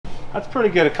That's a pretty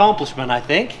good accomplishment, I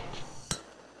think.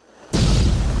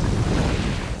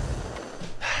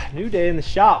 New day in the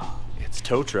shop. It's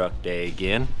tow truck day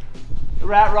again. The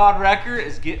rat rod wrecker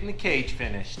is getting the cage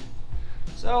finished.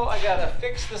 So I gotta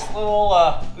fix this little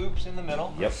oops in the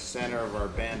middle. Yep. The center of our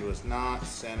bend was not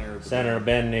centered. Center of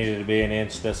bend needed to be an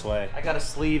inch this way. I got a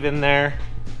sleeve in there.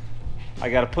 I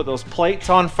gotta put those plates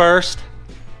on first,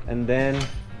 and then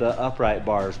the upright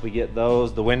bars. We get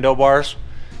those, the window bars,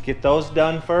 get those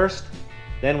done first.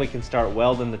 Then we can start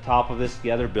welding the top of this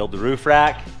together, build the roof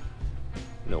rack,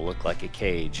 and it'll look like a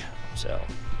cage. So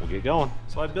we'll get going.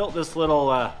 So I built this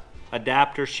little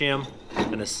adapter shim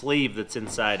and a sleeve that's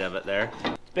inside of it there.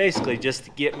 It's basically just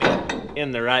to get me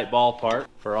in the right ballpark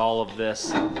for all of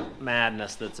this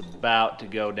madness that's about to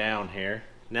go down here.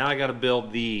 Now I gotta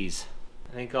build these.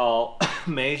 I think I'll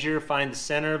measure, find the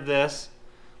center of this.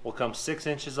 We'll come 6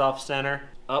 inches off center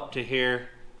up to here,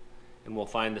 and we'll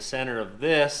find the center of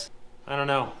this. I don't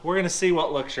know, we're gonna see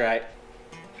what looks right.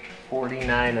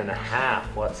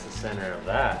 49.5, what's the center of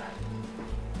that?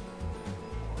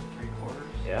 3/4.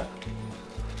 Yeah,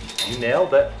 you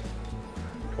nailed it.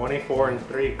 24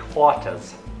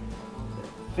 3/4.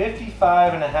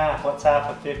 55.5, what's half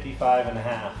of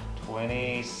 55.5?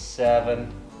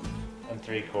 27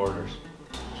 3/4.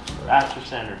 That's the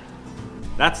center.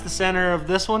 That's the center of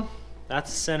this one.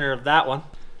 That's the center of that one.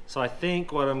 So I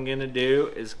think what I'm gonna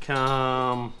do is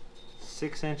come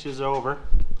 6 inches over.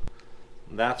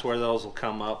 That's where those will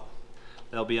come up.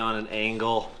 They'll be on an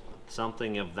angle,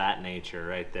 something of that nature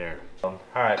right there. All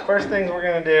right, first things we're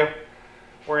gonna do,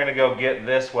 we're gonna go get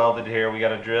this welded here. We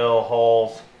gotta drill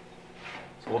holes,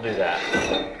 so we'll do that.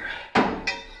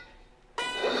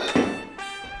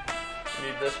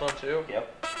 Need this one too?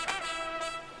 Yep.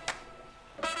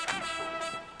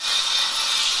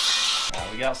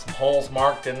 We got some holes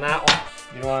marked in that one.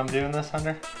 You know why I'm doing this,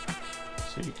 Hunter?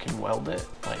 So you can weld it.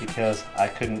 Because I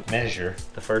couldn't measure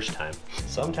the first time.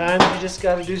 Sometimes you just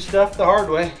gotta do stuff the hard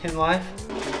way in life.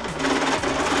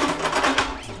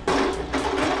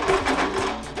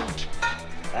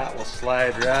 That will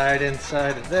slide right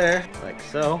inside of there, like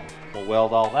so. We'll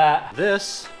weld all that.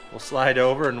 This will slide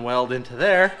over and weld into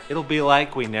there. It'll be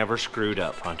like we never screwed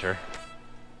up, Hunter.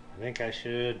 I think I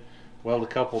should weld a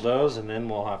couple of those, and then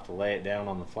we'll have to lay it down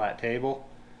on the flat table,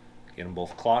 get them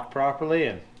both clocked properly,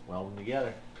 and weld them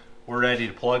together. We're ready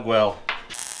to plug weld.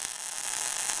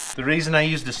 The reason I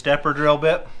used a stepper drill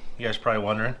bit, you guys are probably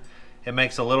wondering, it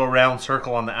makes a little round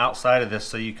circle on the outside of this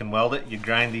so you can weld it. You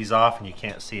grind these off and you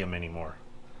can't see them anymore.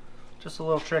 Just a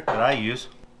little trick that I use.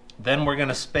 Then we're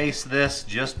gonna space this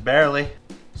just barely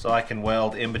so I can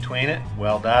weld in between it,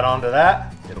 weld that onto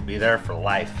that. It'll be there for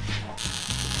life.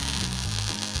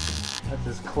 That's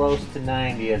as close to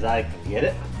 90 as I can get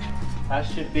it. That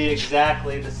should be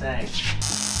exactly the same.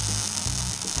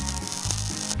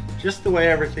 Just the way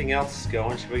everything else is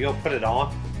going. Should we go put it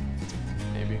on?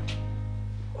 Maybe.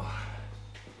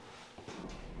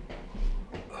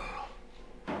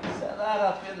 Set that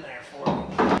up in there for me.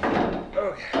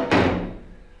 Okay.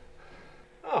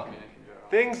 Oh,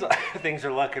 things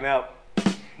are looking up.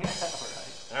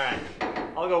 All right.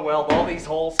 I'll go weld all these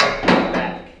holes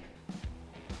back.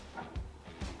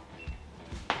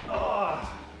 Oh.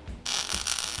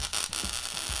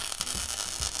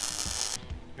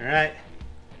 All right.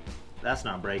 That's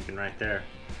not breaking right there.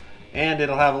 And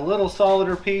it'll have a little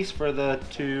solider piece for the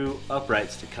two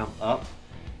uprights to come up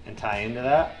and tie into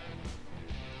that.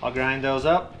 I'll grind those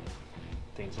up.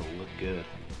 Things will look good.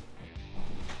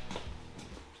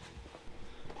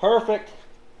 Perfect.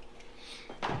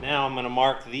 Now I'm gonna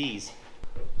mark these.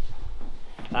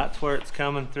 That's where it's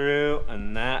coming through,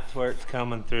 and that's where it's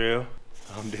coming through.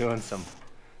 I'm doing some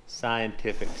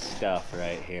scientific stuff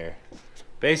right here.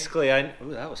 Basically,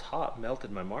 ooh, that was hot,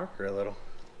 melted my marker a little.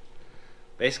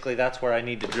 Basically, that's where I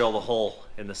need to drill the hole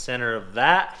in the center of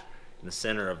that, in the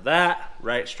center of that,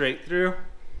 right straight through.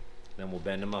 Then we'll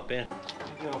bend them up in.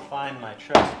 I'm gonna go find my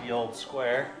trusty old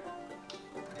square.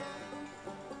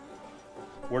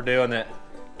 We're doing it.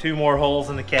 2 more holes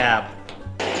in the cab.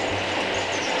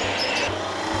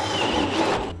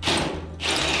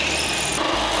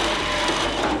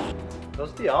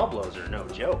 Those Diablos are no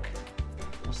joke.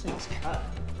 Those things cut.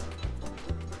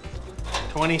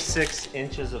 26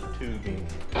 inches of tubing.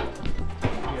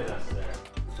 Get us there.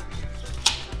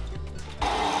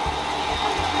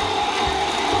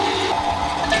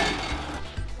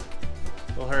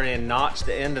 We'll hurry and notch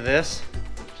the end of this,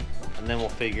 and then we'll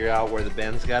figure out where the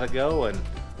bend's gotta go and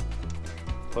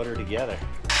put her together.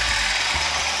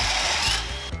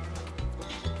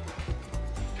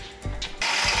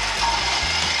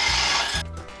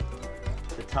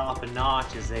 The top and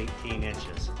notch is 18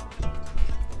 inches.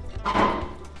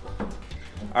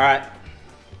 All right.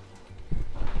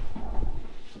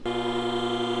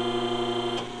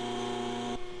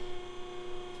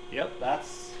 Yep,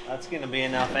 that's gonna be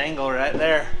enough angle right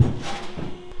there.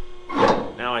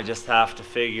 Now I just have to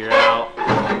figure out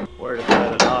where to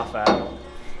cut it off at. A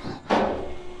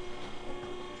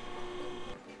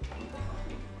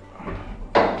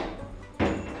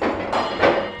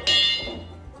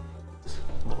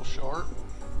little short.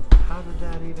 How did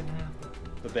that even happen?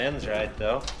 The bend's right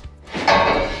though.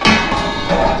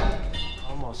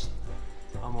 Almost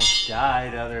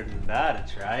died. Other than that,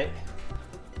 it's right.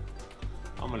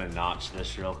 I'm gonna notch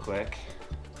this real quick.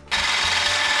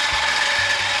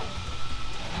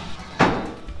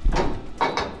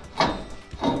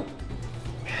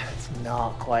 It's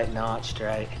not quite notched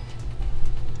right.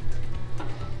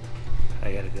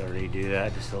 I gotta go redo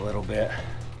that just a little bit.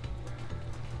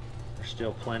 There's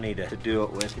still plenty to do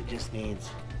it with. It just needs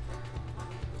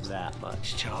that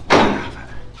much chopped off.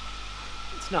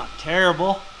 It's not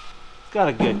terrible. It's got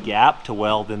a good gap to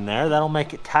weld in there. That'll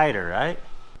make it tighter, right?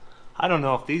 I don't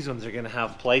know if these ones are gonna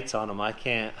have plates on them. I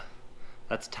can't.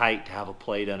 That's tight to have a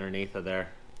plate underneath of there.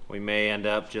 We may end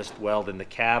up just welding the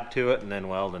cab to it and then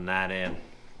welding that in.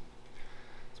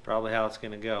 It's probably how it's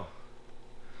gonna go.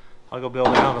 I'll go build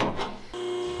another one.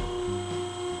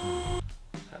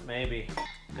 That maybe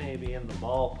in the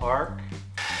ballpark.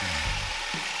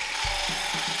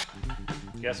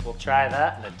 Guess we'll try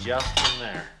that and adjust from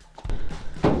there.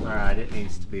 All right, it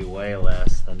needs to be way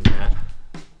less than that.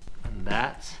 And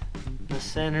that's the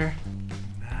center.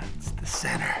 That's the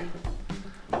center.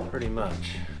 Pretty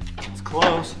much. It's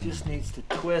close, it just needs to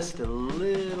twist a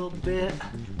little bit.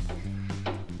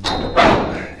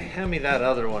 Hand me that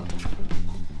other one.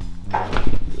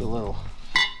 Do a little.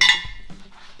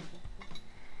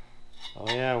 Oh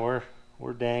yeah, we're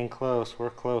dang close. We're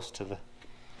close to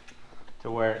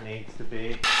where it needs to be.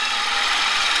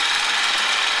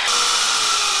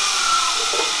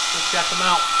 Let's check them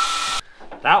out.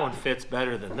 That one fits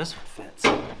better than this one fits.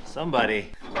 Somebody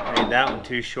made that one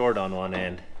too short on one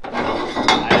end.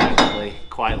 I actually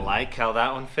quite like how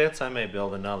that one fits. I may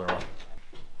build another one.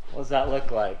 What does that look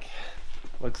like?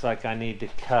 Looks like I need to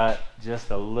cut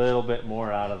just a little bit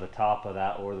more out of the top of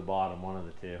that or the bottom, one of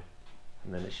the two.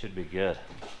 And then it should be good.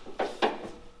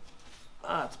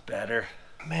 That's better.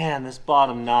 Man, this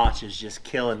bottom notch is just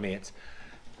killing me.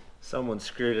 Someone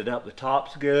screwed it up. The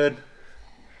top's good.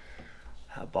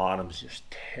 That bottom's just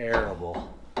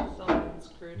terrible. Someone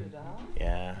screwed it up?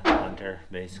 Yeah, Hunter,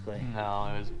 basically.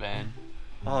 No, it was Ben.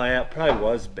 Oh yeah, it probably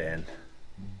was Ben.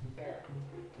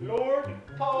 Lord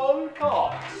Paul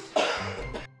Cox.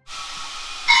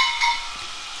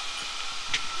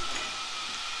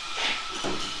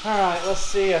 Alright, let's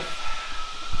see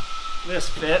if this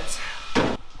fits.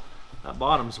 That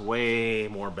bottom's way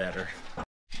more better.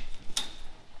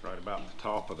 Right about the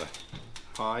top of the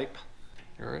pipe.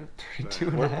 You're at 32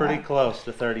 and a We're half. pretty close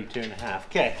to 32.5.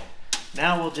 Okay,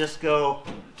 now we'll just go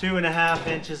 2.5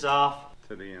 inches off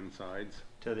To the insides.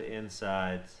 to the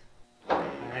insides. I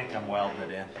think I'm welding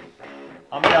it in.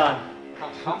 I'm done.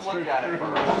 Come look at it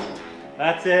first.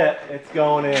 That's it. It's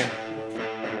going in.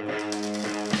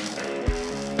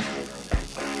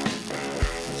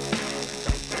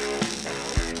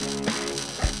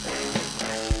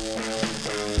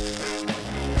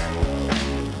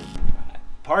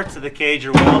 Parts of the cage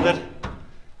are welded.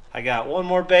 I got one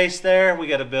more base there. We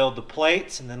got to build the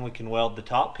plates and then we can weld the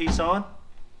top piece on.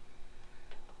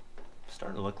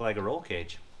 Starting to look like a roll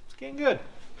cage. It's getting good.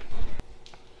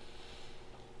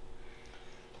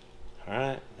 All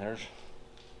right, there's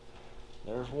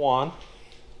one.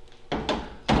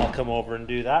 I'll come over and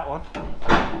do that one.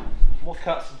 We'll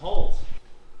cut some holes.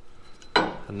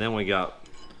 And then we got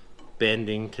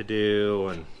bending to do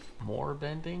and More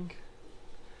bending?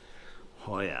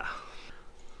 oh yeah.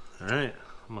 All right,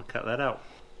 I'm gonna cut that out.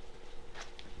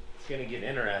 It's gonna get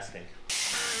interesting.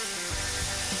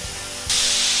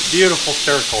 Beautiful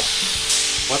circle.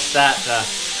 What's that,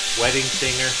 wedding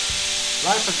singer?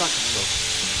 Life is like a circle.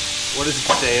 What does it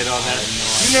say it on there?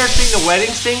 You never seen The Wedding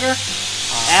Singer?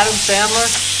 Adam Sandler?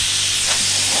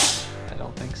 I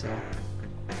don't think so.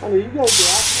 Honey, you gotta get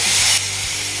out there.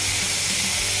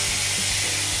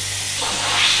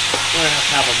 We're gonna have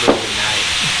to have a movie night.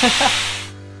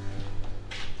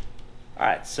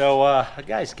 Alright, so a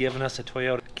guy's giving us a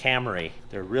Toyota Camry.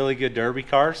 They're really good derby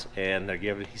cars, and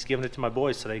he's giving it to my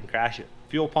boys so they can crash it.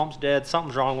 Fuel pump's dead,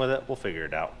 something's wrong with it, we'll figure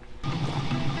it out.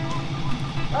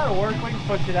 That'll work, we can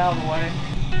push it out of the way.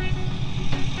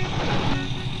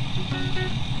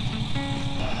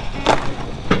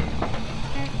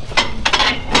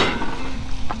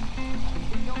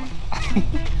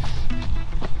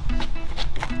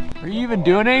 Are you even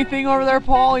doing anything over there,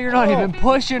 Paul? You're not even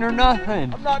pushing or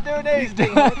nothing. I'm not doing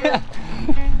anything.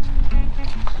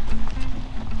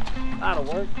 That'll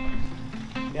work.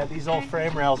 Yeah, these old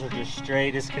frame rails are just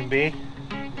straight as can be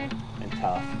and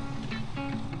tough.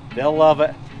 They'll love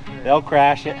it. They'll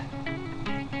crash it.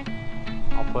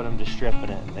 I'll put them to stripping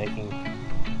it, and they can.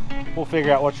 We'll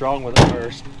figure out what's wrong with it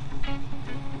first.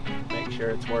 Make sure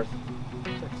it's worth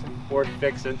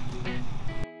fixing.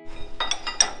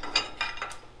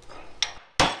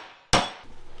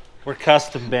 We're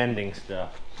custom bending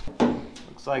stuff.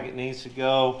 Looks like it needs to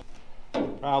go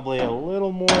probably a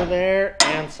little more there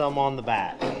and some on the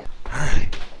back.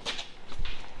 Alright.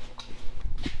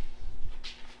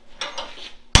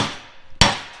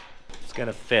 It's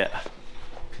gonna fit.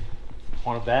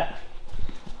 Want to bet?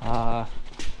 No,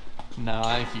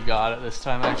 I think you got it this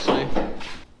time, actually.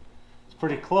 It's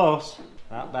pretty close.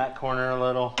 That back corner a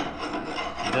little.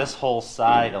 This whole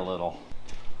side a little.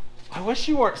 I wish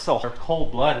you weren't so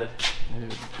cold-blooded.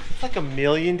 Dude, It's like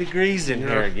 1,000,000 degrees in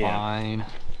here again. Fine.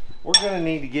 We're gonna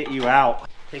need to get you out.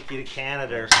 Take you to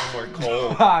Canada or somewhere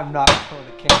cold. I'm not going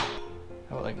to Canada.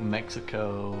 How about like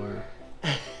Mexico or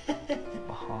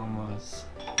Bahamas?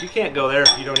 You can't go there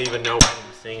if you don't even know Wedding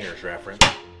Singer's reference.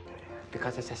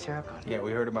 Because it's a circle. Yeah,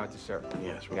 we heard about the circle.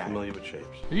 Yes, we're familiar with shapes.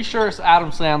 Are you sure it's Adam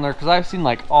Sandler? Because I've seen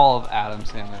like all of Adam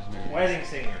Sandler's movies. Wedding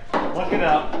Singer. Look it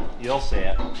up. You'll see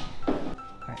it.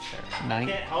 Right there. Can't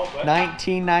help it.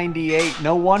 1998.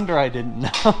 No wonder I didn't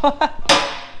know.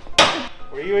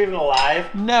 Were you even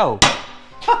alive? No.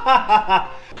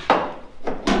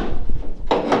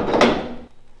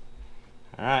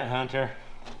 Alright, Hunter.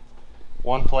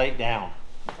 One plate down.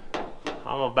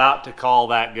 I'm about to call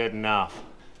that good enough.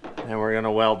 And we're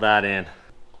gonna weld that in.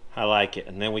 I like it.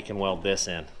 And then we can weld this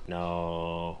in.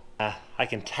 No. I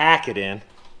can tack it in.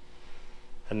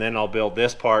 And then I'll build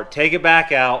this part. Take it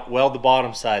back out, weld the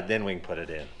bottom side, then we can put it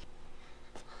in.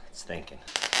 It's thinking.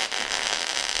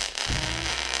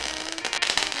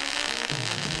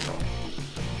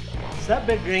 Is that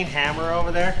big green hammer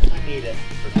over there? I need it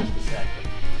for just a second.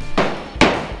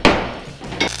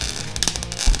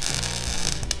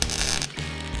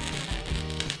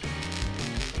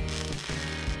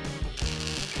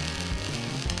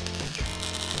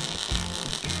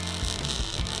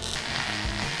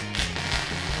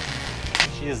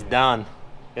 She is done.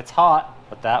 It's hot,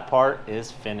 but that part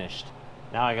is finished.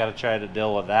 Now I gotta try to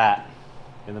deal with that.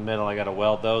 In the middle, I gotta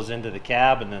weld those into the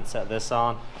cab and then set this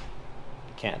on.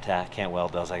 Can't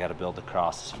weld those. I gotta build the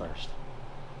crosses first.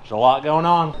 There's a lot going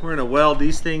on. We're gonna weld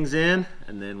these things in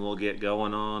and then we'll get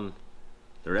going on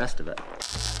the rest of it.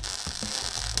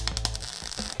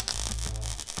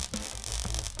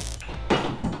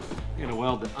 I'm gonna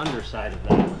weld the underside of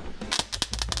that.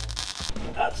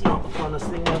 That's not the funnest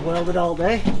thing I've welded all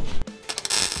day.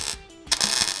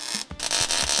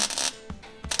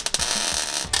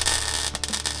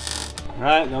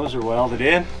 Alright, those are welded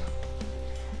in.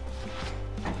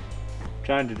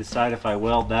 Trying to decide if I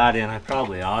weld that in. I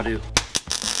probably ought to.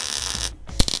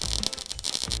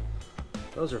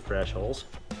 Those are fresh holes.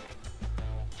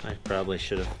 I probably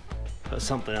should have put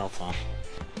something else on.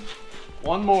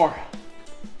 One more,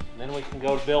 and then we can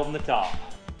go to building the top.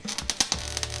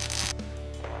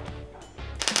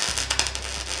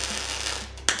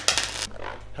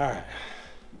 Alright,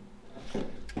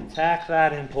 tack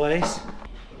that in place.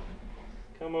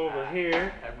 Come over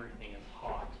here. Everything is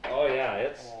hot. Oh yeah,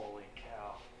 it's... Holy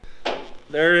cow.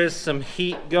 There is some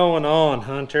heat going on,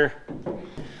 Hunter.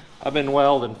 I've been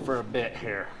welding for a bit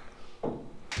here.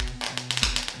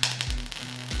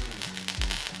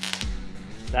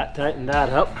 That tightened that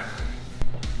up.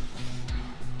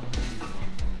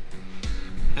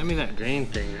 Hand me that green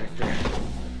thing right there.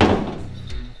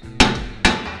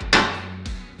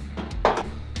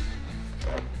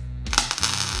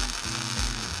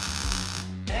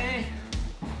 Okay.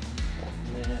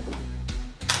 And then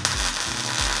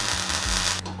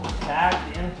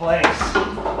tacked in place.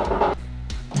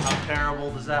 How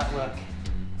terrible does that look?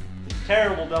 If it's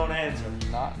terrible, don't answer.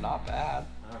 Not bad.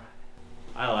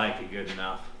 I like it good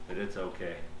enough, but it's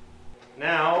okay.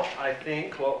 Now, I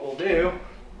think what we'll do,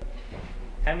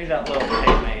 hand me that little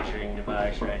tape measuring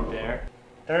device right there.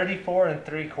 34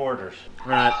 3/4. All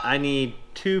right, I need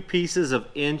 2 pieces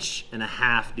of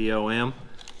 1.5 DOM.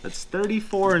 That's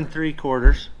 34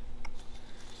 3/4.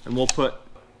 And we'll put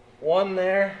one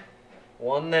there,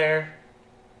 one there,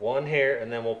 one here,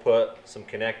 and then we'll put some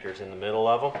connectors in the middle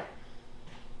of them.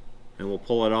 And we'll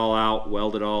pull it all out,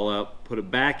 weld it all up, put it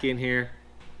back in here,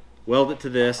 weld it to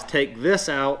this, take this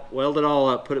out, weld it all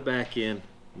up, put it back in,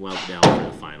 weld it down for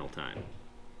the final time.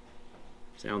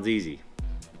 Sounds easy.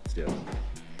 Let's do it.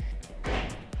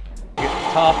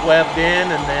 top webbed in,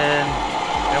 and then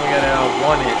we got a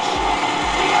 1 inch.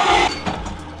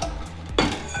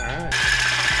 All right.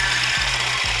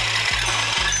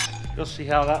 You'll see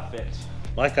how that fits.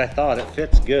 Like I thought, it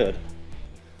fits good.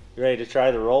 You ready to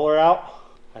try the roller out?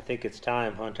 I think it's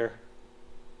time, Hunter.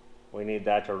 We need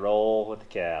that to roll with the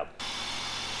cab.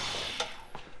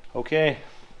 Okay,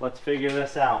 let's figure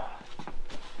this out.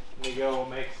 Let me go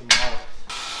make some marks.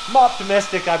 I'm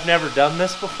optimistic. I've never done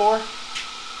this before.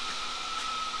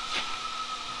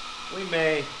 We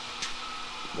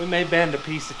may bend a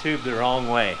piece of tube the wrong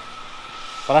way,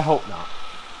 but I hope not.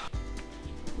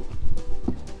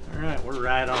 All right, we're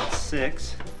right on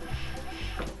 6.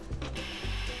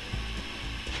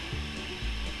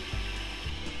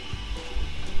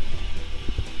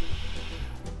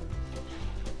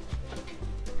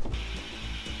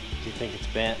 Do you think it's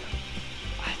bent?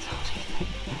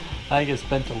 I think it's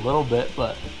bent a little bit,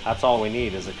 but that's all we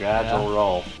need is a gradual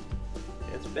roll.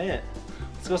 It's bent.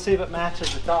 Let's go see if it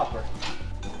matches the topper.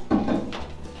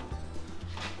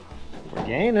 We're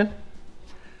gaining.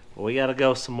 But we gotta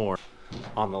go some more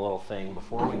on the little thing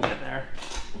before we get there.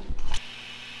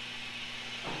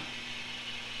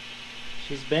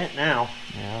 She's bent now.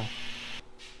 yeah.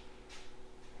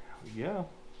 There we go.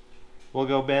 We'll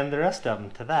go bend the rest of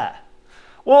them to that.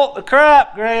 Well, the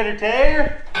crap, Grader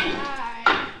Tater.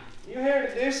 Hi. You here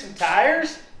to do some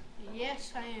tires?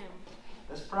 Yes, I am.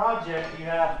 This project you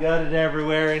have gutted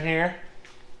everywhere in here.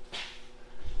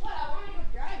 What? I want to go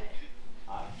drive it.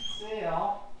 I can see.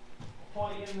 I'll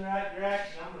point you in the right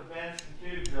direction. I'm going to bend some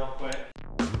tubes real quick.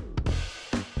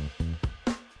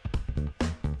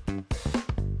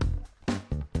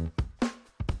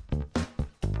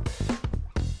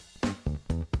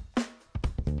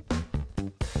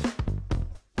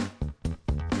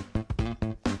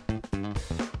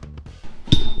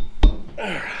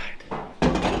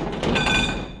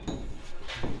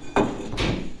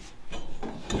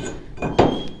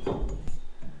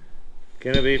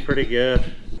 Gonna be pretty good.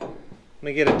 Let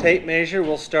me get a tape measure.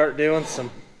 We'll start doing some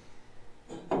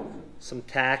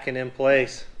tacking in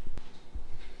place.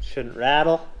 Shouldn't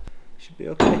rattle. Should be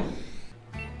okay.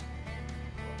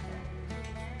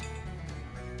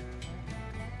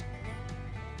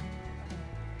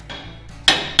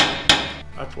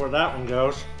 That's where that one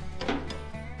goes.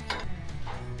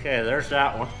 Okay, there's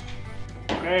that one.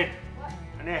 Great.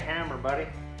 I need a hammer, buddy.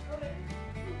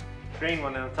 Green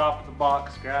one in the top of the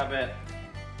box. Grab it.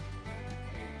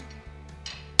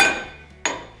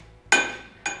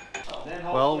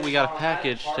 Well, we got a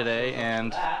package today,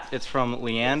 and it's from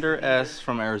Leander S.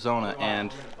 from Arizona,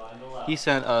 and he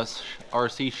sent us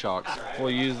RC shocks.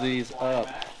 We'll use these up.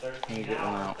 Let me get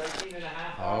one out.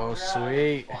 Oh,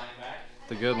 sweet.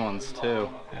 The good ones, too.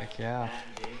 Heck yeah.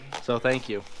 So thank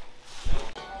you.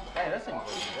 Hey, this thing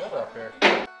looks good up here.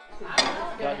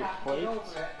 Got your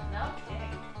plates.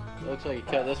 Looks like you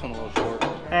cut this one a little short.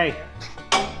 Hey.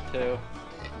 Too.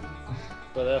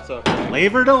 But that's okay.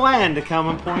 Leave her to Land to come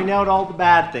and point out all the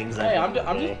bad things. Hey, I'm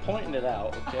just pointing it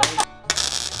out, okay?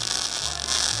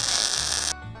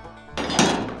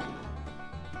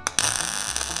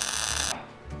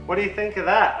 What do you think of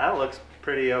that? That looks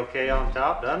pretty okay on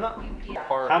top, doesn't it?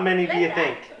 How many do you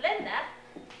think?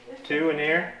 2 in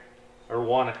here? Or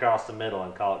 1 across the middle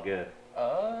and call it good?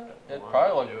 It'd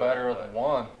probably look better than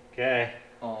 1. Okay.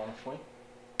 Honestly.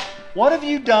 What have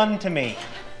you done to me?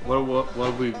 What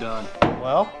have we done?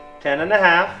 Well,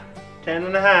 10.5,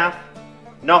 10.5,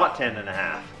 not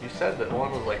 10.5. You said that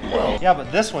one was like 12. Yeah,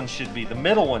 but this one should be, the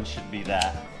middle one should be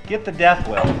that. Get the death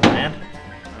weld, man.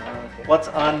 Let's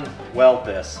unweld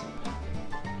this.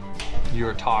 You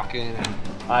were talking and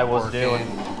I was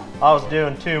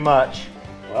doing too much.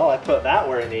 Well, I put that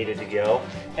where it needed to go.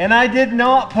 And I did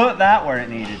not put that where it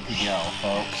needed to go,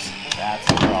 folks. That's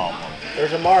the problem.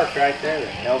 There's a mark right there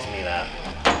that tells me that.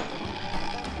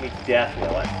 Let me death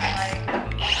wheel it.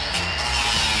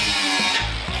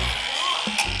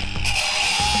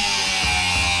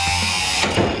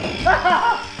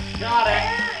 Got it.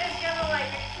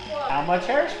 How much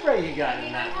hairspray you got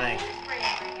in that thing?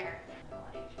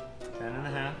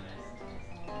 10.5.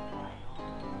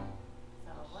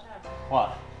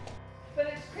 What? But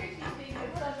it's crazy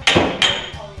because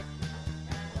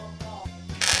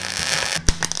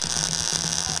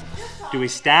Do we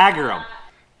stagger them?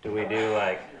 Do we do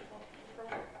like,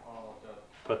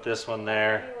 put this one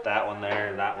there, that one there,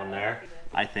 and that one there?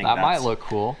 I think that might look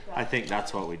cool. I think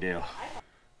that's what we do.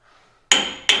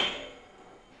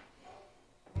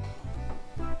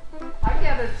 I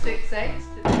gathered 6 eggs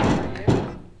today for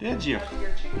you. Did you? Out of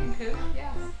your chicken coop,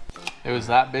 yes. It was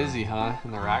that busy, huh,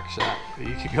 in the rack shack.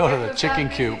 You could go to the chicken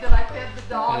coop. That I fed the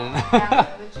dog And- and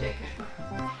the chicken.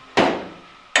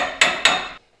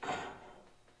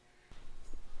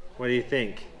 What do you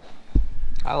think?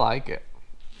 I like it.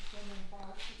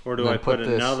 Or do Then I put put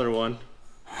this- another one?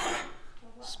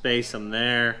 Space them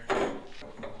there.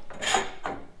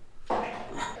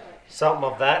 Something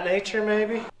of that nature,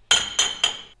 maybe?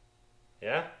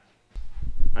 Yeah?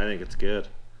 I think it's good.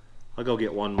 I'll go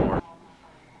get one more.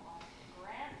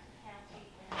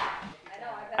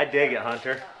 I dig it,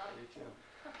 Hunter.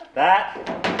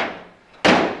 That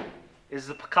is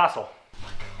the Picasso.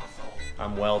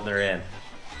 I'm welding her in.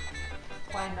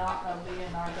 Why not a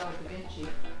Leonardo da Vinci?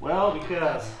 Well,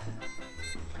 because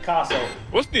Picasso.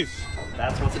 What's this?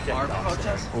 That's what the TikTok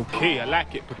says. Okay, I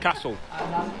like it. Picasso. I'm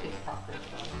not a TikToker.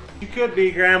 You could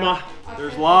be, Grandma.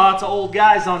 There's lots of old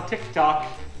guys on TikTok.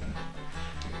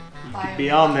 I'm be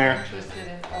on not there. interested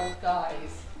in old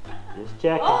guys. Just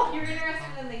checking. Oh, you're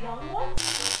interested in the young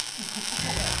ones?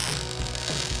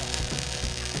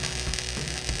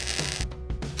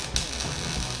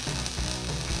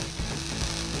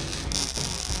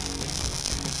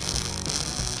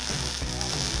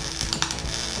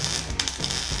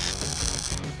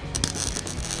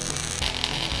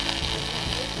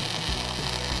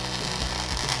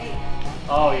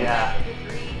 Oh yeah.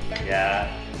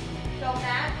 Yeah. So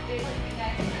Matt, it would be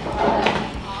nice to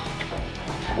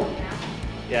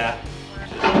Yeah.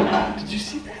 Did you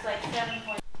see that? It's like 7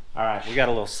 All right, we got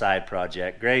a little side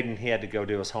project. Graydon, he had to go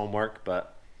do his homework,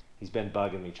 but he's been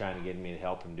bugging me, trying to get me to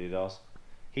help him do those.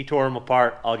 He tore them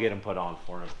apart. I'll get them put on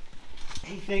for him.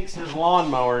 He thinks his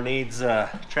lawnmower needs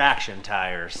traction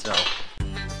tires, so.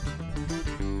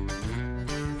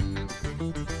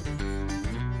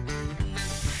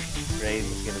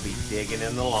 Graydon's gonna be digging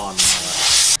in the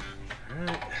lawnmower. All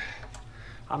right.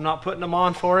 I'm not putting them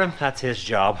on for him. That's his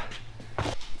job.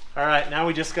 All right, now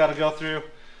we just got to go through,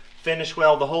 finish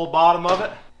weld the whole bottom of it.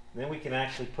 Then we can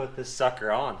actually put this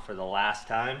sucker on for the last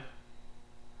time.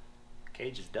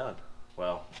 Cage is done.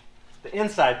 Well, the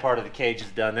inside part of the cage is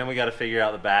done. Then we got to figure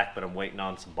out the back, but I'm waiting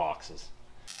on some boxes.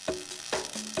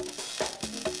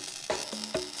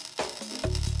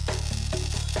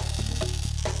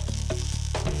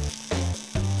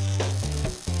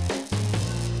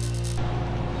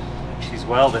 She's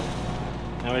welded.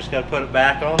 Now we just got to put it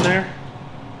back on there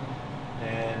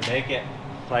and make it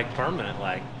like permanent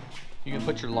like. You can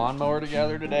put your lawnmower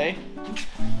together today?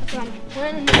 That's what I'm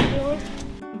planning on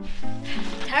doing.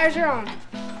 Tires are on.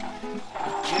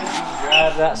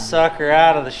 Drive that sucker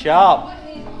out of the shop.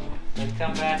 Then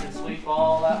come back and sweep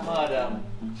all that mud up.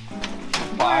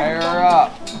 Fire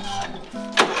up.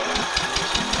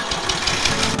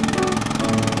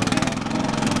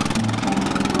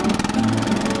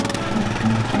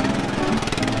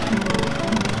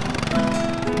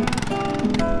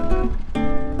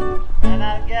 Ran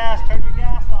out of gas, turn your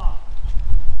gas on.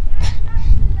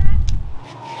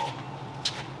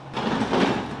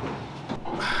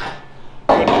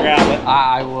 Couldn't grab it.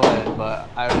 I would, but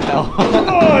I don't know.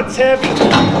 Oh, it's heavy.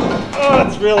 Oh,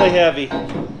 it's really heavy.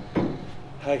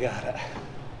 I got it.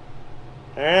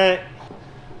 All right.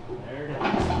 There it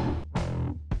is.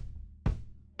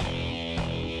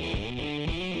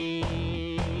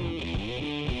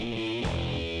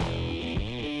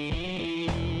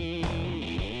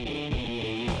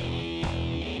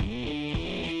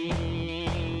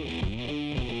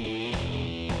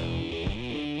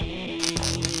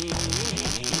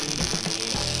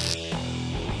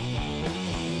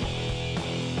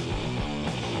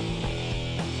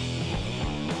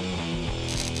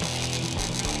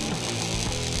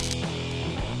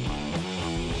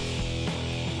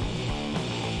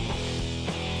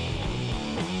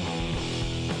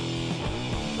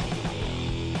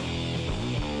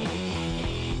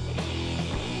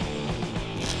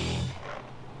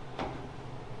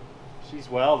 She's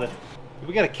welded.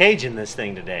 We got a cage in this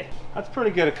thing today. That's a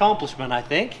pretty good accomplishment, I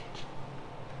think.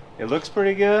 It looks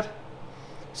pretty good.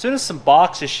 As soon as some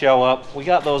boxes show up, we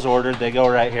got those ordered. They go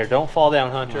right here. Don't fall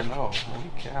down, Hunter. No,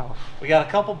 holy cow. We got a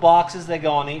couple boxes. They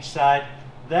go on each side.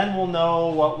 Then we'll know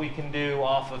what we can do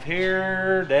off of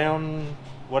here, down,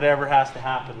 whatever has to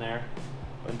happen there.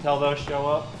 But until those show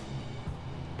up,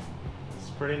 it's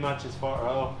pretty much as far,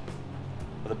 oh,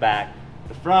 the back.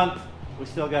 The front, we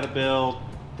still got to build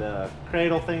the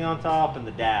cradle thing on top and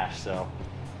the dash, so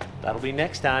that'll be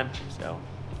next time. So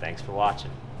thanks for watching.